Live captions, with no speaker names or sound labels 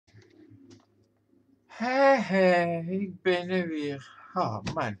Ik ben er weer. Oh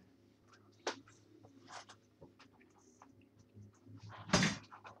man.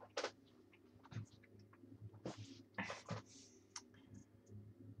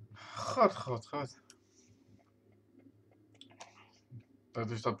 God. Dat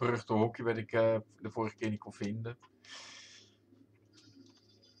is dat beruchte hokje wat ik de vorige keer niet kon vinden.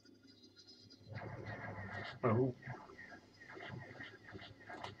 Maar hoe?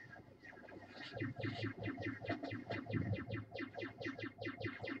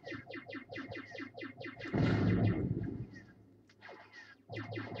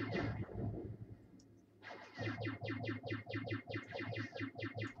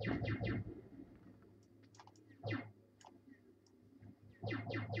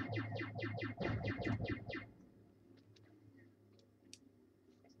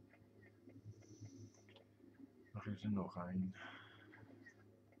 Er is er nog een.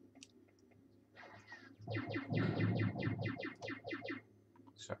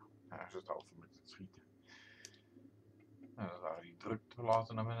 Zo, daar is het over met het schieten. Nou, dan waren die druk te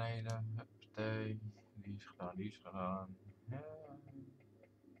laten naar beneden. Huppatee. Die is gedaan. Ja.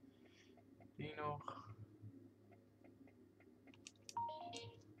 Die nog.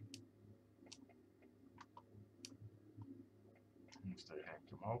 Dan is er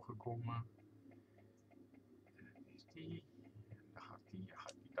eentje omhoog gekomen. En dan is die. Dan gaat die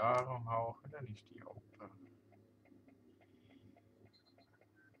daar omhoog en dan is die open.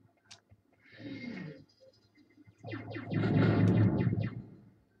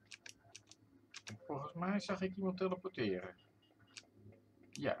 Volgens mij zag ik iemand teleporteren.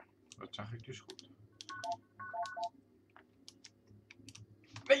 Ja, dat zag ik dus goed.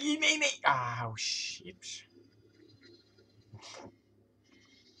 Nee. Auw, chips.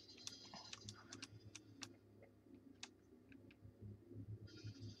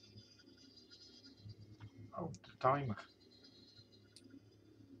 Oh, de timer.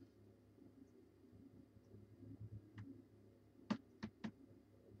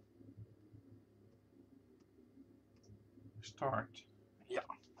 Start. Ja.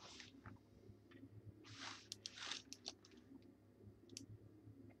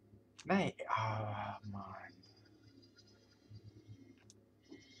 Nee, ah, man.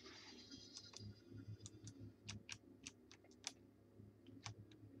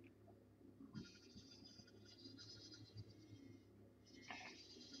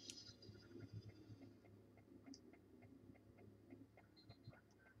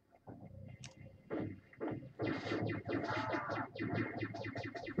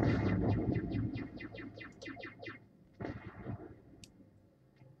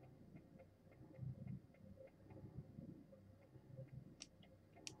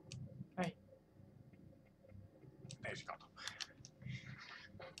 Nee. Deze kant op.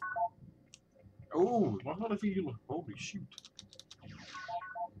 Oeh, het mag wel even hielen. Holy shoot.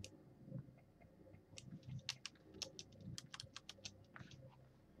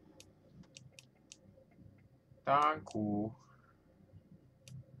 Dank u.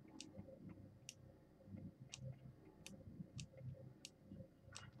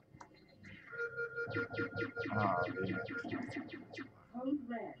 Ah, weer. Code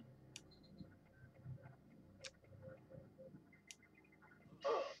red.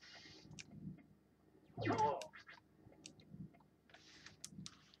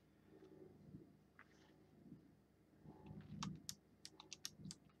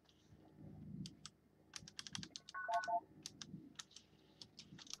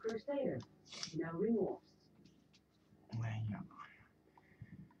 Crusader. Now remorse. Nee, ja.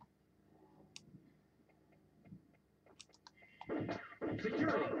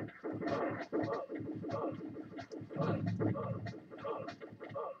 Security.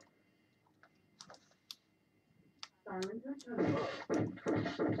 Silent return.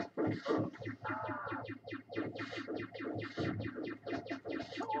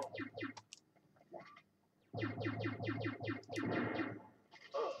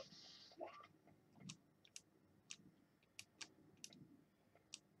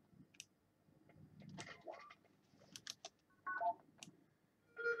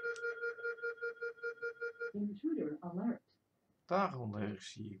 Intruder alert. Daaronder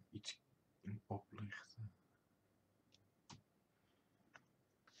zie ik iets in oplichten.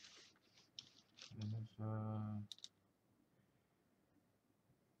 Dus,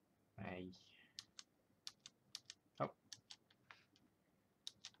 nee. Oh.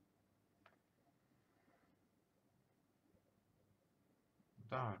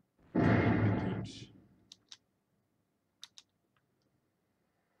 Daar. Met iets.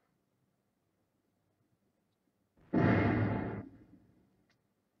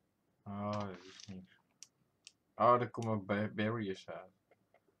 Oh, dat is niks. Oh, daar komen barriers uit.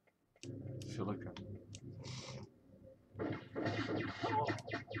 Zulke.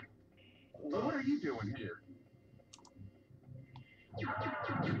 What are you doing here?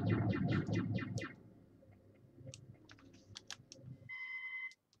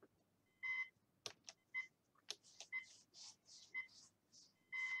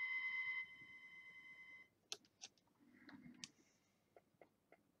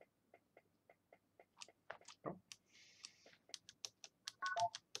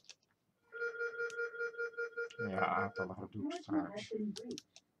 Ja, aantallen gedoe Security has straks. been breached.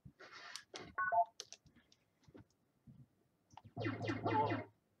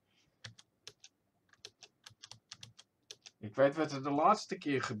 Ik weet wat er de laatste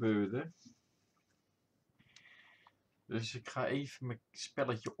keer gebeurde. Dus ik ga even mijn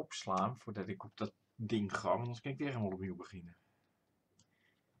spelletje opslaan voordat ik op dat ding ga, want anders kan ik weer helemaal opnieuw beginnen.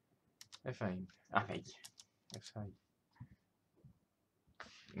 F1. Ah nee. F2.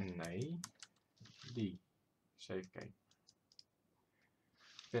 Nee. Die. Save game.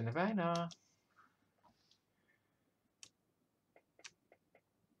 Ik ben er bijna.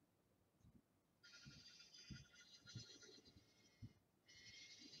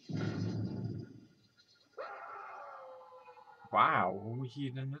 Wauw, hoe moet je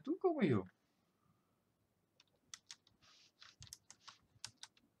hier dan naartoe komen, joh?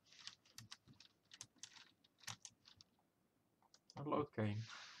 Een loodgame.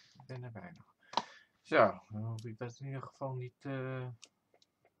 Ik ben er bijna. Zo, dan hoef ik dat in ieder geval niet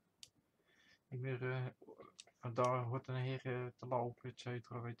meer van daar wordt een heer te lopen, et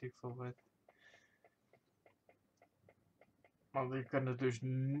cetera, weet ik veel wat. Maar je kan er dus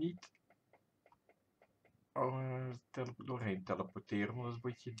niet doorheen teleporteren, want dan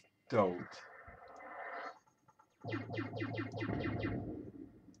word je dood.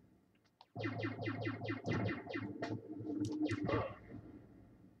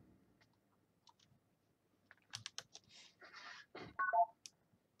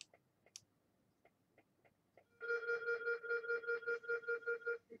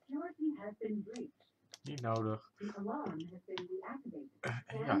 Security has been breached. Niet nodig. The alarm has been deactivated.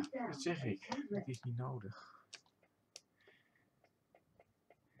 Ja, dat zeg ik. Het is niet nodig.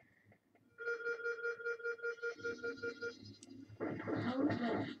 Code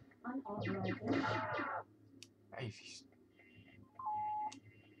red. Unauthorized entry. Even.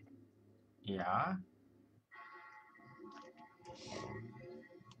 Ja.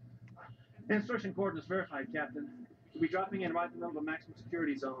 Insertion coordinates verified, Captain. We'll be dropping in right in the middle of a maximum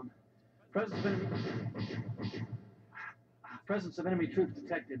security zone. Presence of enemy troops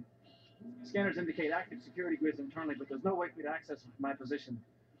detected. Scanners indicate active security grids internally, but there's no way for me to access them from my position.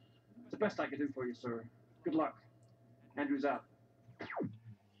 It's the best I can do for you, sir. Good luck. Andrew's out.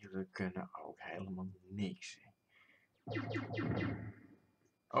 Jullie kunnen ook helemaal niks.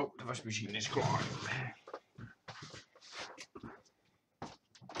 Oh, de wasmachine is klaar.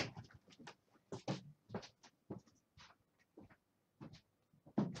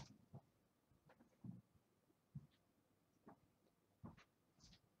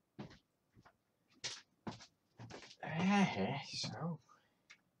 Zo.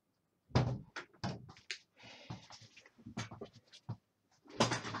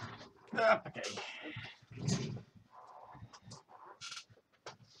 Hoppakee.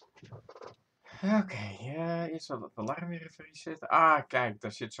 Oké, eerst zal het alarm weer even resetten. Ah, kijk,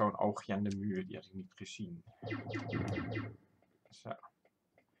 daar zit zo'n oogje aan de muur. Die had ik niet gezien. Zo.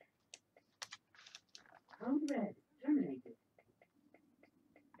 Code red. Terminated.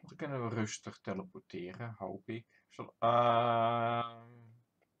 Dan kunnen we rustig teleporteren, hoop ik.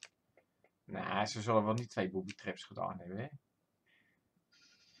 Nou, ze zullen wel niet 2 booby traps gedaan hebben, hè?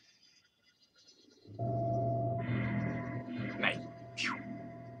 Nee.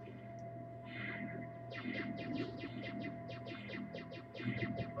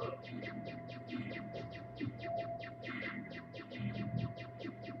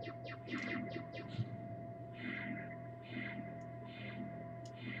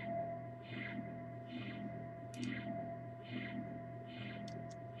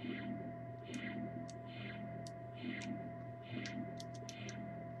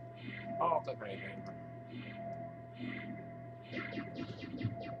 Altijd meenemen.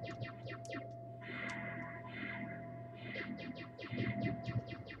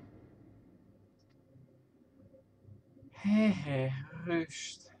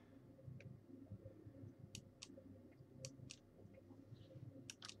 Rust.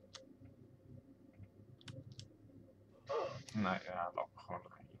 Nou ja, loop gewoon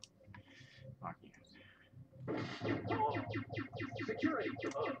doorheen. Maakt niet uit. Security.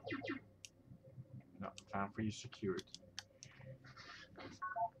 Nou, staan voor je security.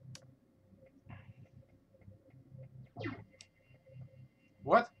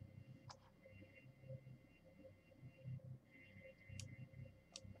 Wat?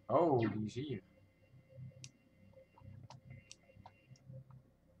 Oh, die is hier.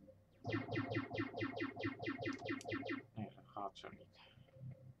 Nee, dat gaat zo niet.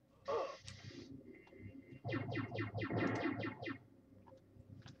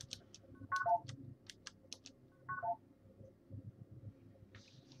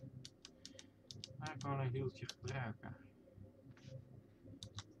 Maar ik wil een hieltje gebruiken.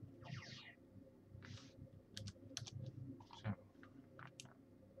 Zo.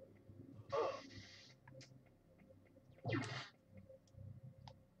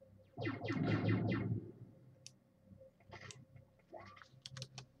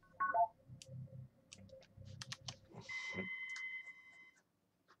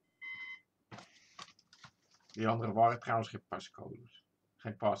 Die andere waren trouwens geen pascodes.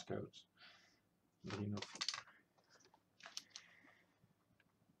 Geen passcodes. 304.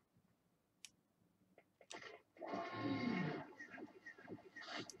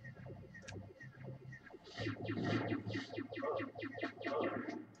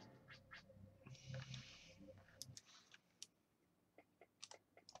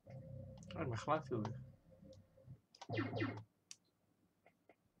 Oh, mijn geluid viel weg.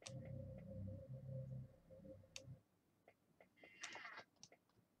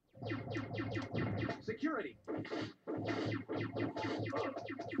 Security.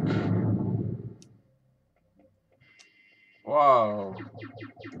 Wow.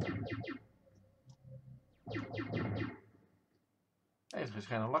 Nee, er is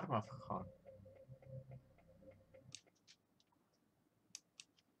geen alarm afgegaan.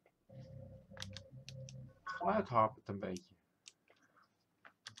 Geluid hapert een beetje.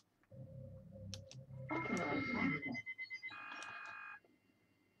 Authorized access.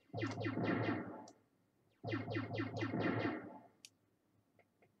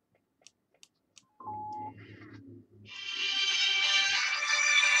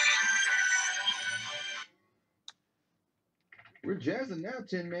 We're jazzing now,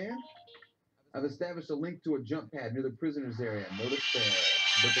 Tin Man. I've established a link to a jump pad near the prisoners area. Notice there.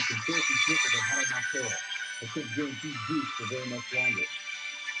 But the conspiracy snippers are hot on my tail. I couldn't guarantee boost for very much longer.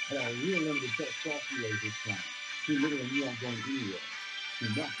 I got a real limited set of cross relays this time. Too little and you aren't going anywhere. Too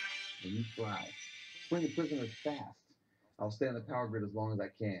much and you fly. Bring the prisoners fast. I'll stay on the power grid as long as I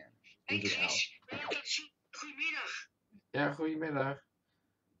can. Wizard out. Goedemiddag. Ja, goedemiddag.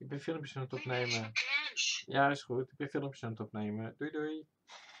 Ik ben filmpjes aan het opnemen. Ja, is goed. Ik ben filmpjes aan het opnemen. Doei doei.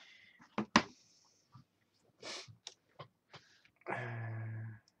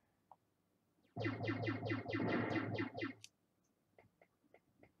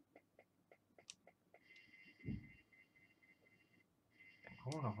 Ik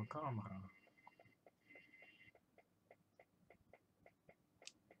hoor nog een camera.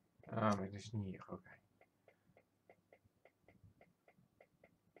 Ah, maar dit is niet hier. Oké.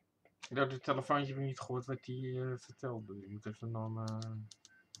 Ik had het telefoontje niet gehoord wat hij vertelde. Je moet even dan...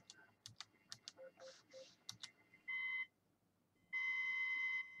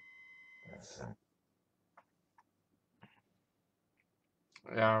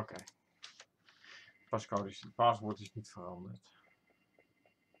 Ja, oké. Pascode is, het paswoord is niet veranderd.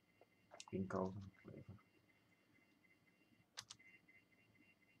 Pincode moet ik even.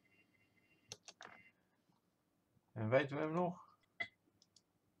 En weten we hem nog?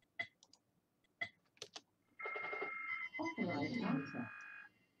 Authorized access.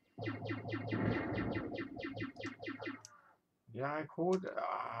 Ja, ik hoorde...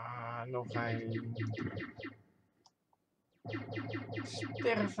 Ah, nog een...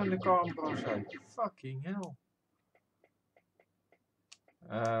 Stervende camera's uit. Fucking hell.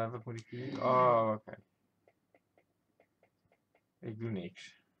 Wat moet ik hier? Oh, oké. Ik doe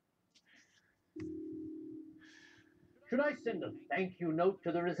niks. Should I send a thank you note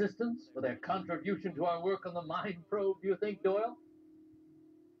to the Resistance for their contribution to our work on the mine probe, you think, Doyle?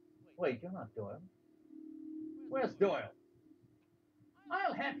 Wait, you're not Doyle. Where's Doyle?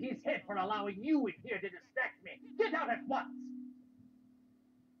 I'll have his head for allowing you in here to distract me. Get out at once!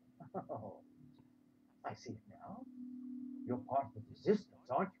 Oh, I see it now. You're part of the Resistance,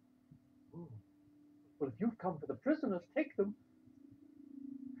 aren't you? Ooh. Well, if you've come for the prisoners, take them.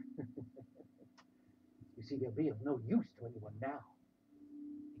 You see, they'll be of no use to anyone now.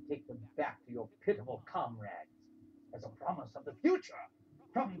 You take them back to your pitiful comrades as a promise of the future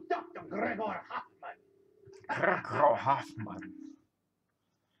from Dr. Gregor Hoffman. Gregor Hoffman.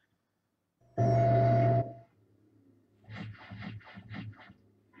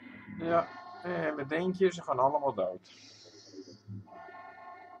 Ja, Bedenk ze gaan allemaal dood.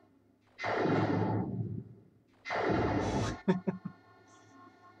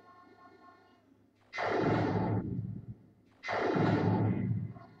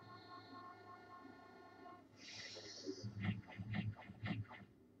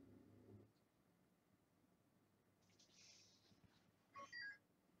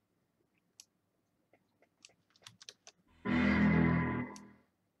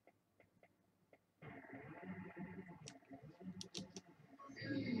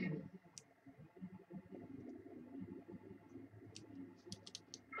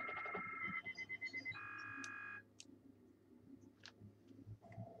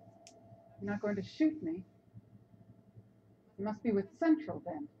 You're not going to shoot me. You must be with Central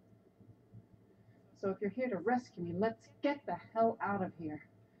then. So if you're here to rescue me, let's get the hell out of here.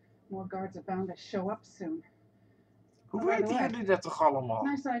 More guards are bound to show up soon. Hoe weten jullie dat toch allemaal?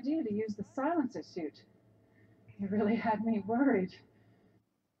 Nice idea to use the silencer suit. You really had me worried.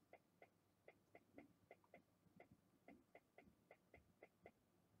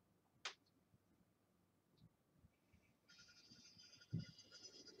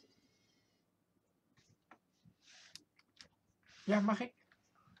 Ja, mag ik?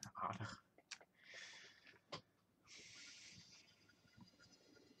 Aardig.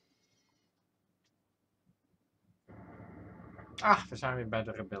 Ah, we zijn weer bij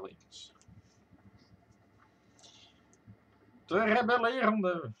de rebellions. De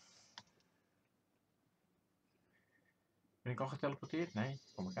rebellerende. Ben ik al geteleporteerd? Nee,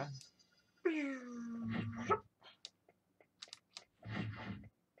 kom ik aan.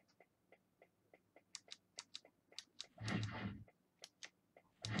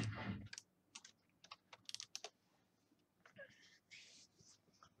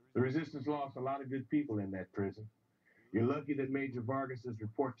 The resistance lost a lot of good people in that prison. You're lucky that Major Vargas's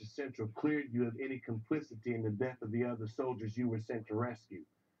report to Central cleared you of any complicity in the death of the other soldiers you were sent to rescue.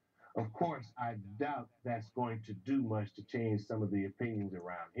 Of course, I doubt that's going to do much to change some of the opinions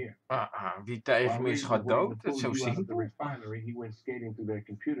around here. Wie tegen me is gaat dood, dat is zo Out of the simpel. refinery, he went skating through their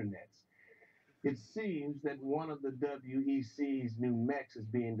computer nets. It seems that one of the WEC's new mechs is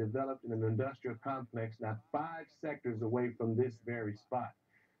being developed in an industrial complex not 5 sectors away from this very spot.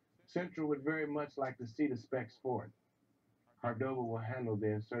 Central would very much like to see the specs for it. Cordova will handle the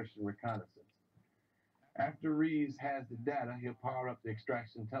insertion reconnaissance. After Reeves has the data, he'll power up the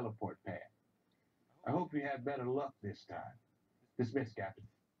extraction teleport pad. I hope you have better luck this time. Dismiss, Captain.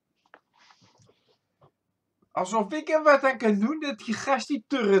 Alsof ik er wat aan kan doen dat die gast die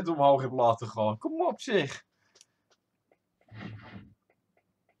turret omhoog heeft laten gaan. Kom op zeg.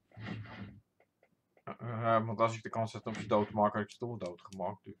 Want als ik de kans had om ze dood te maken, had ik ze toch dood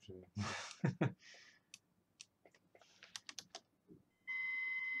gemaakt. Dus,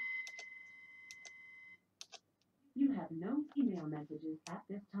 You have no email messages at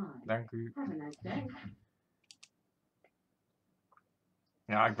this time. Dank u. Have a nice day.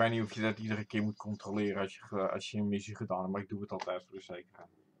 Ja, ik weet niet of je dat iedere keer moet controleren als je een missie gedaan hebt, maar ik doe het altijd voor de zekerheid.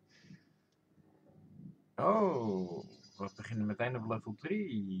 Oh, we beginnen meteen op level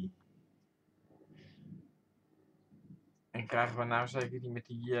 3. En krijgen we nou zeker die met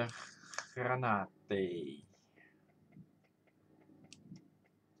die granaten.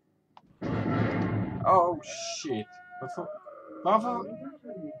 Oh shit. Wat voor... Waarvoor...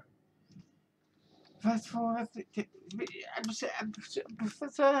 Wat voor...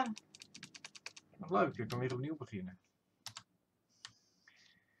 Wat leuk, ik kan weer opnieuw beginnen.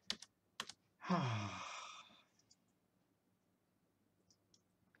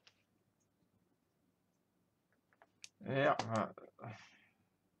 Ja,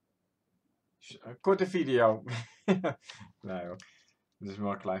 korte video. Nee hoor, dit is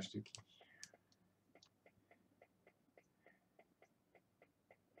wel een klein stukje.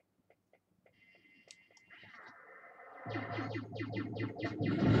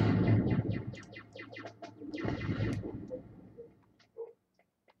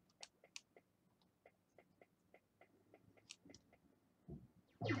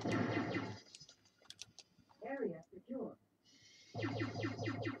 Area secure.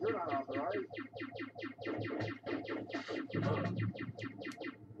 You're not authorized.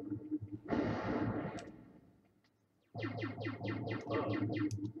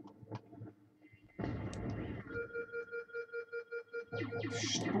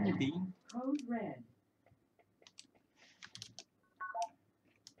 Stom ding. Code red.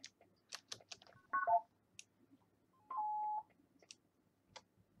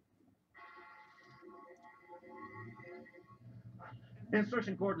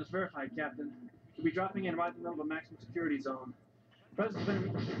 Insertion coordinates verified, Captain. We'll be dropping in right in the middle of a maximum security zone.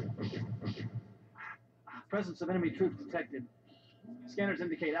 Presence of enemy troops detected. Scanners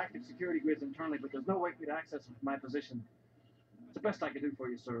indicate active security grids internally, but there's no way for you to access them from my position. It's the best I can do for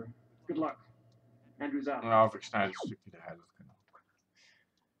you, sir. Good luck. Andrew's out. Nou, of ik snijd een stukje eruit, dat kan ook.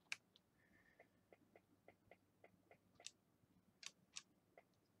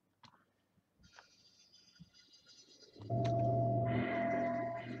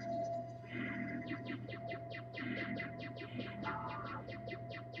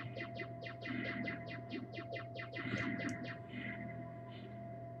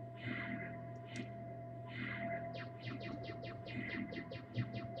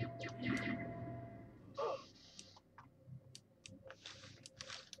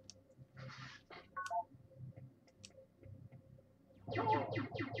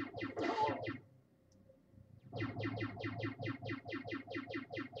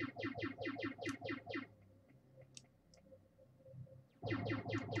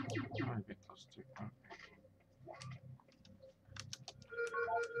 Oh, ik weet dat stuk.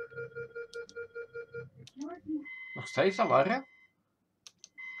 Nog steeds alarm?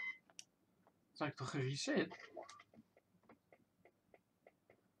 Zijn ik toch gereset?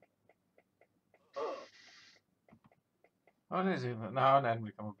 Oh, nee, nou, nee, dan moet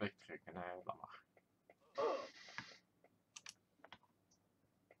ik hem weg trekken. Nee, dat mag.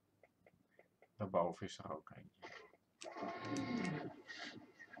 Daarboven is er ook eentje.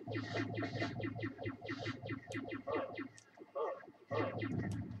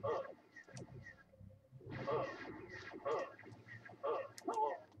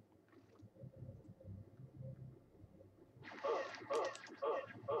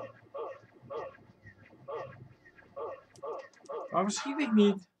 Maar misschien ik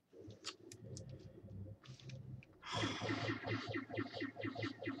niet.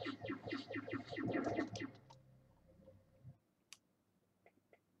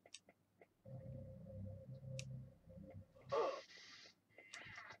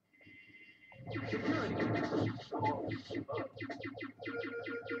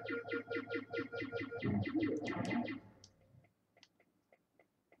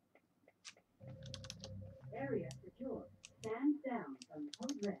 Area secure. Stand down from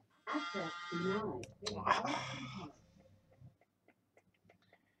code red. Access denied. It is all complete.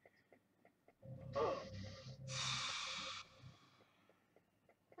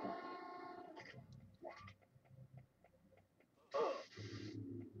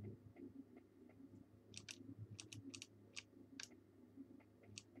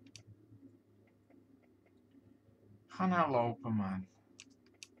 Ga nou lopen, man.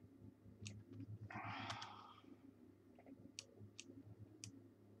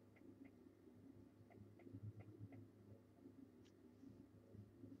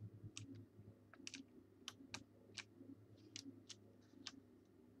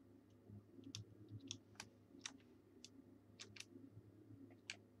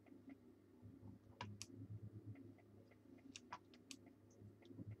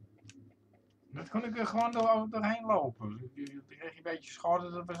 Dat kon ik er gewoon doorheen lopen. Dan kreeg je een beetje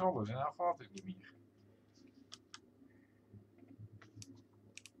schade, dat was alles. En dan valt het niet meer.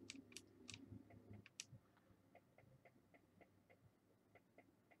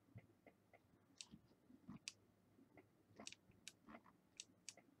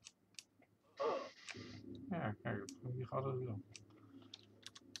 Ja, kijk, hier gaat het wel.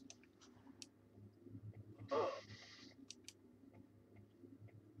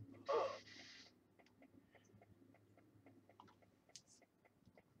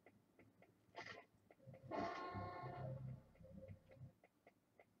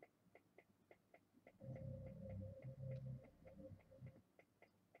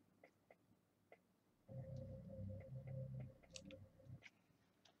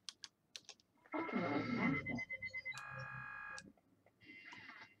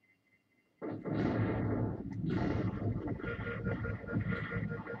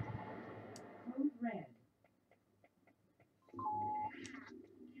 Code red.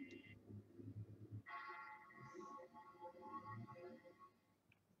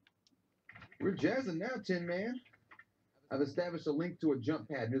 We're jazzing now, Tin Man. I've established a link to a jump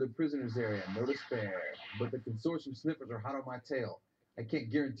pad near the prisoners area. No despair. But the consortium sniffers are hot on my tail. I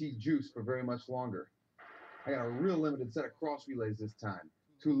can't guarantee juice for very much longer. I got a real limited set of cross relays this time.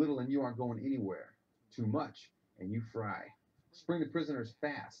 Too little and you aren't going anywhere. Too much and you fry. Spring the prisoners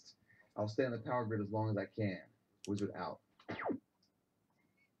fast. I'll stay on the power grid as long as I can. Wizard out.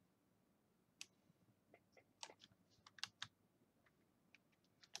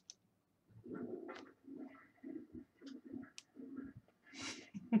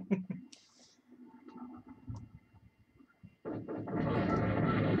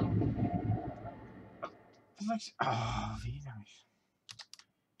 Ah, weer nou eens.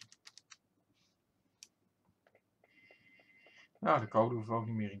 Nou, de code hoef ik ook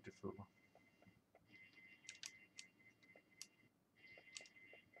niet meer in te vullen.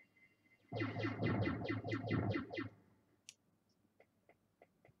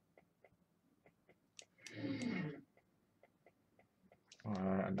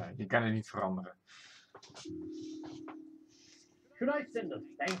 Nee, je kan het niet veranderen. Should I send a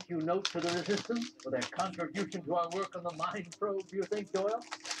thank you note to the resistance for their contribution to our work on the mind probe, you think, Doyle?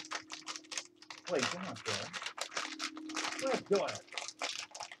 Wait, you're not Doyle. Where's Doyle?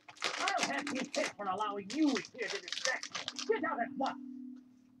 I'll have you hit for allowing you here to distract me. Get out at once!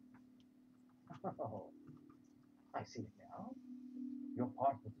 Oh, I see it now. You're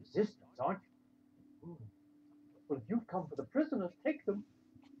part of the resistance, aren't you? Ooh. Well, if you've come for the prisoners, take them.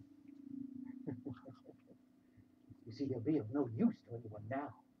 You see, they'll be of no use to anyone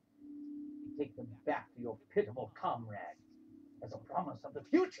now. Take them back to your pitiful comrade as a promise of the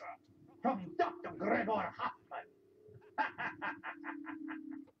future from Dr. Gregor Hoffman.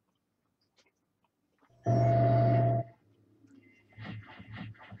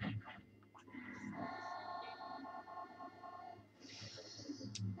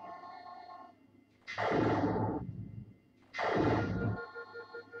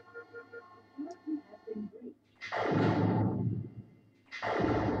 Connection has been breached.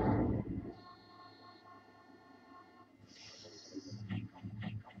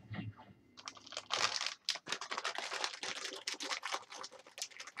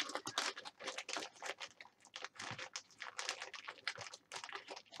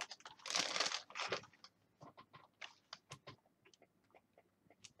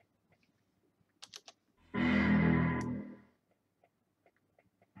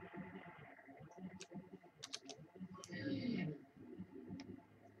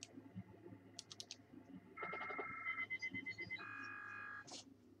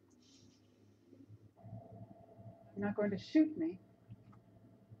 You're not going to shoot me.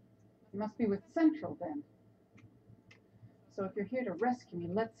 You must be with Central then. So if you're here to rescue me,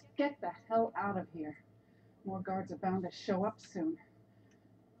 let's get the hell out of here. More guards are bound to show up soon.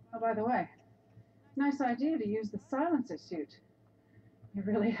 Oh, by the way, nice idea to use the silencer suit. You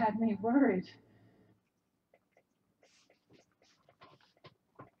really had me worried.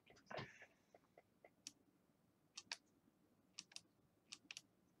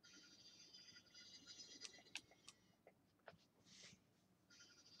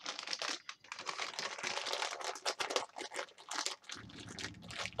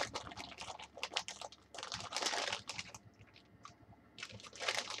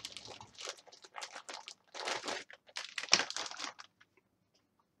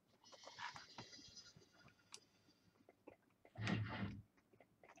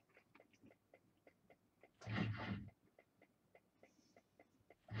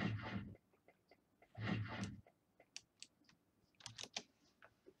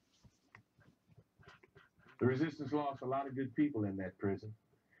 The resistance lost a lot of good people in that prison.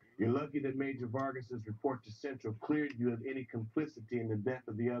 You're lucky that Major Vargas's report to Central cleared you of any complicity in the death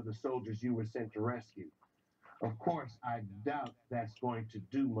of the other soldiers you were sent to rescue. Of course, I doubt that's going to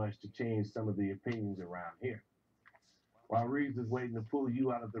do much to change some of the opinions around here. While Reeves was waiting to pull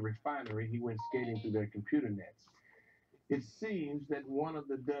you out of the refinery, he went skating through their computer nets. It seems that one of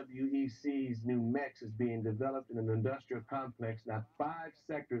the WEC's new mechs is being developed in an industrial complex not 5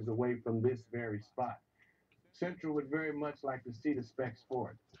 sectors away from this very spot. Central would very much like to see the specs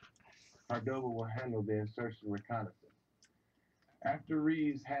for it. Cordova will handle the insertion reconnaissance. After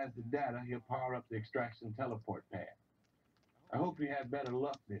Reeves has the data, he'll power up the extraction teleport pad. I hope you have better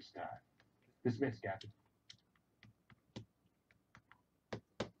luck this time. Dismissed, Captain.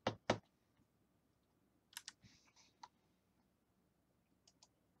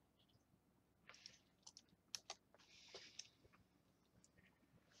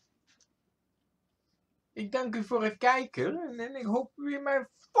 Ik dank u voor het kijken en ik hoop u in mijn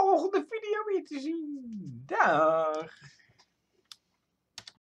volgende video weer te zien. Dag!